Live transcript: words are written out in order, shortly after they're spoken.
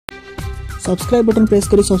Subscribe button press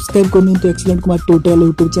करी subscribe करनी तो excellent Kumar tutorial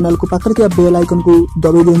YouTube channel को पाखर थिबा बेल आइकन को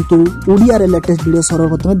दबाई दियंतु ओडिया रे लेटेस्ट वीडियो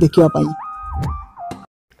सर्वप्रथम देखिबा पाई।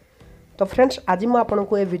 तो फ्रेंड्स आज मैं आपन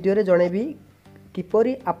को ए वीडियो रे जणेबी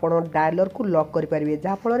किपरि आपण डायलर को लॉक करि परिबे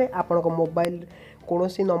जहा फल आपण मोबाइल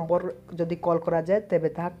कोनोसी नंबर जदि कॉल करा जाए तेबे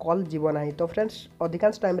ता कॉल जीवन नाही। तो फ्रेंड्स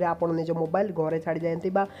अधिकांश टाइम रे आपण निज मोबाइल घरे छाड़ी जायंती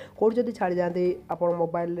बा कोड जदि छाड़ी जायंती आपण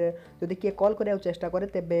मोबाइल जदि के कॉल करिया चेष्टा करे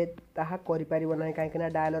तेबे ताहा करि परिबो नाही काहे कि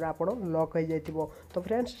डायलर आपण लॉक हो जाइतिबो। तो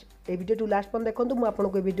friends A video to last पन देखंतु मु आपण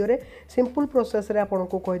को ए वीडियो रे सिंपल प्रोसेस रे आपण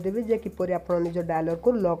को कहि देबी जे किपरि आपण निज डायलर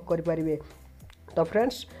को लॉक करि परिबे। तो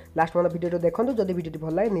फ्रेंड्स लास्ट वाला वीडियो देखो जदि वीडियो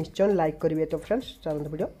भल लगे निश्चय लाइक करेंगे। तो फ्रेंड्स चलते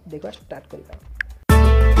वीडियो देखा स्टार्ट करिबा।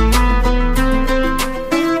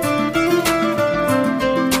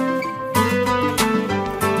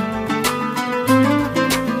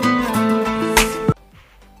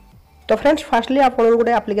 तो फ्रेंड्स फास्टली आपन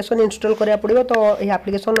गोटे एप्लिकेशन इंस्टॉल करिया पड़िबो। तो ये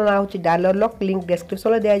एप्लिकेशन ना होची डायलर लॉक, लिंक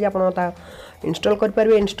डिस्क्रिप्शन में दिया जाय आपन ता इंस्टॉल कर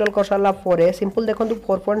परिबे। इंस्टॉल कर साला परे सिंपल देखंतु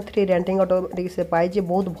 4.3 रेटिंग ऑटोमेटिक से पाई जे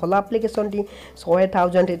बहुत भला एप्लिकेशन टी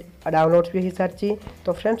 100,000 डाउनलोड्स भी हिसारची।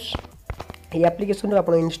 तो फ्रेंड्स ये एप्लिकेशन आप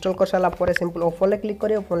इंस्टॉल कर सारा पर सिंपल ओपन क्लिक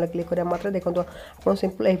करेंगे। ओपन क्लिक करा मात्र देखो आप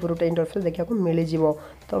सिंपल यही गोटे इंटरफेस देखा मिल जाव।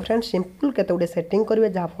 तो फ्रेंड्स सिंपल केते गोटे सेटिंग करेंगे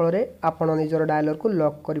जहाँफल आप निजर डायलर को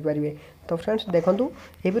लॉक करेंगे। तो फ्रेंड्स देखो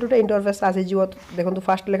ये भी गोटे इंटरफेस आसीज देखो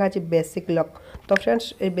फास्ट लिखा है बेसिक लॉक। तो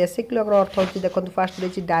फ्रेंड्स ये बेसिक लॉक अर्थ होती देखो फास्ट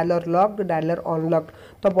देखिए डायलर लॉक्ड डायलर अनलॉक्ड।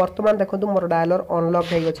 तो बर्तमान देखो मोर डायलर अनलॉक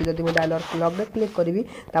हो गई जब मुझे डायलर लॉक क्लिक करी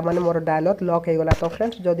ताने मोर डायलर लॉक हो गला। तो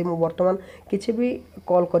फ्रेंड्स जदि मुझे बर्तमान किसी भी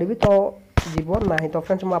कॉल करी तो जीवन ना। तो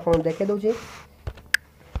फ्रेंड्स मुझे आपको देखे दूसरी।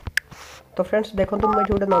 तो फ्रेंड्स देखो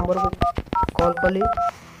मुझे गोटे नंबर को कॉल कली।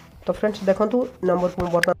 तो फ्रेंड्स देखो नंबर को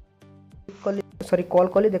बर्तमान कली सॉरी कॉल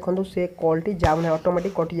कली देखो से कॉल टी जाऊ ना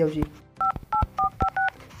ऑटोमेटिक कटि जाउची।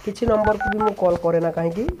 किसी नंबर को भी मु कॉल करे ना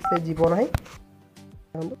कहीं से जीव ना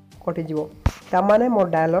कटि जीव तामाने मोर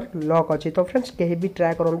डायलर लॉक अच्छी। तो फ्रेंड्स कहीं भी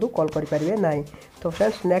ट्राए करूँ कॉल करें ना। तो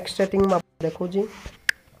फ्रेंड्स नेक्स्ट सेटिंग मैं देखूँ।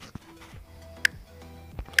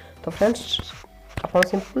 तो फ्रेंड्स आप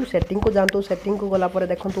सिंपल सेटिंग को जानतु। सेटिंग को गला पर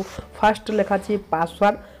देखो फास्ट लिखा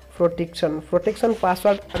पासवर्ड प्रोटेक्शन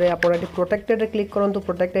पासवर्ड रे आप प्रोटेक्टेड क्लिक करूँ।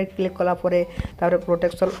 प्रोटेक्टेड क्लिक कला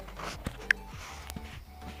प्रोटेक्शन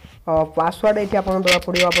पासवर्ड ये आप दवा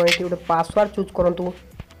पड़ो। आप गोटे पासवर्ड चूज करूँ।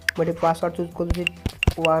 मुझे पासवर्ड चूज कर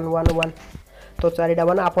 111। तो 4टा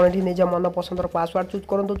 1 आप निज मन पसंद पासवर्ड चूज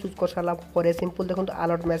करूँ। चूज कर सारा सिंपल देखो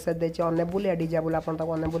अलर्ट मेसेज देती अनेबल या डिजेबल आप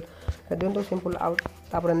अनेबल दिखाँ सिंपल आउट।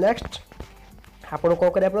 तापर नेक्स्ट आपन कौन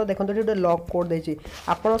करें देखो ये लॉक कोड देती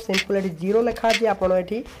आप सिंपल ये 0 लिखा है आपड़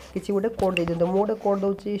ये किसी गोटे कोड दे दिखाँ। मुझे कोड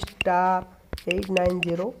दूसरी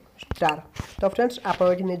 *890*। तो फ्रेंड्स आप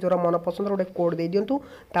निजर मन पसंद गोटे कोड दे दिंतु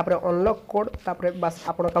तापर अनलॉक कोड तापर बस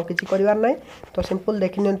आपन किसी करार ना। तो सिंपल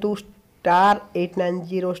देखी नियंतु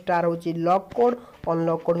 *890* हूँ लॉक कोड,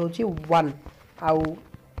 अनलॉक कोड हूँ 1 आउ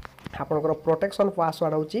आपनकर प्रोटेक्शन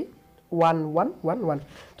पासवर्ड हूँ 1111।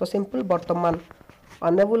 तो सिंपल बर्तमान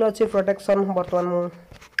अनेबल अच्छी प्रोटेक्शन बर्तमान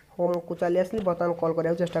होम को चली आसली बर्तमान कॉल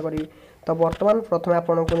करने चेष्टा करी। तो बर्तमान प्रथम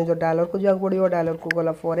आपन को निज डायलर को जाक पड़ो। डायलर को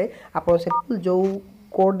गला आप सिंपल जो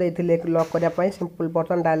कोड देते लॉक करने सिंपल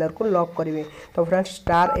बर्तमान डायलर को लॉक करेंगे। तो फ्रेंड्स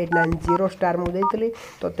 *890* मुझे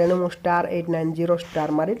तो तेणु मुझे *890*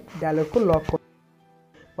 मारी डायलर को लॉक कर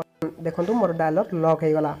देखो मोर डायलर लॉक हो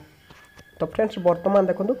गला। तो फ्रेंड्स बर्तमान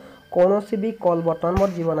देखो कौन भी कॉल बर्तमान मोर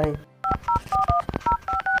जीव ना।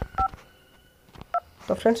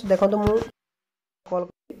 तो फ्रेंड्स देखो मु कॉल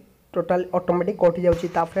टोटाल ऑटोमेटिक कटि जाउची।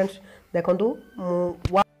 ता फ्रेंड्स देखो मु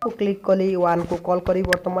 1 को क्लिक कली 1 को कॉल करी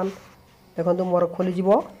बर्तमान देखो मोर खोली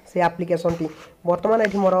जीव से एप्लिकेशन टी। बर्तमान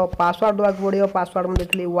ये मोर पासवर्ड देवाक पड़ो। पासवर्ड मुझे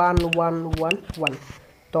देखली 1111।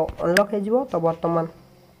 तो अनलॉक हो। तो बर्तमान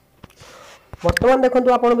देखो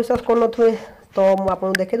आप विश्वास कर थे। तो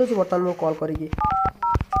मुझे देखे दूसरी बर्तमान मुझे कॉल करी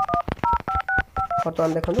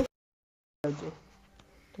बर्तमान देखो तो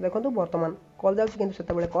देखो बर्तमान कॉल जाऊँ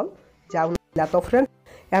कि कॉल जाऊ। तो फ्रेंड्स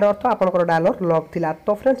यार अर्थ आपंकर डायलर लॉक थिला।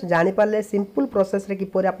 तो फ्रेंड्स जानीपारे सिंपल प्रोसेस रे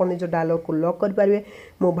किपरि आप निज डायलर को लॉक करेंगे।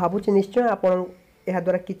 मु भावुची निश्चय आप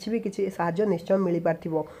द्वारा किसी साहाय्य निश्चय मिल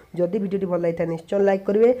पार्थिव। जदि वीडियो भल लगी निश्चय लाइक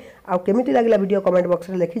करेंगे। आमती लगे वीडियो कमेंट बॉक्स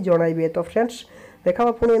में लिखि जणाइबे। तो फ्रेंड्स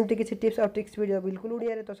देखा पुणी एमती किसी टिप्स और ट्रिक्स वीडियो बिल्कुल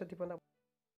उड़िया। तो से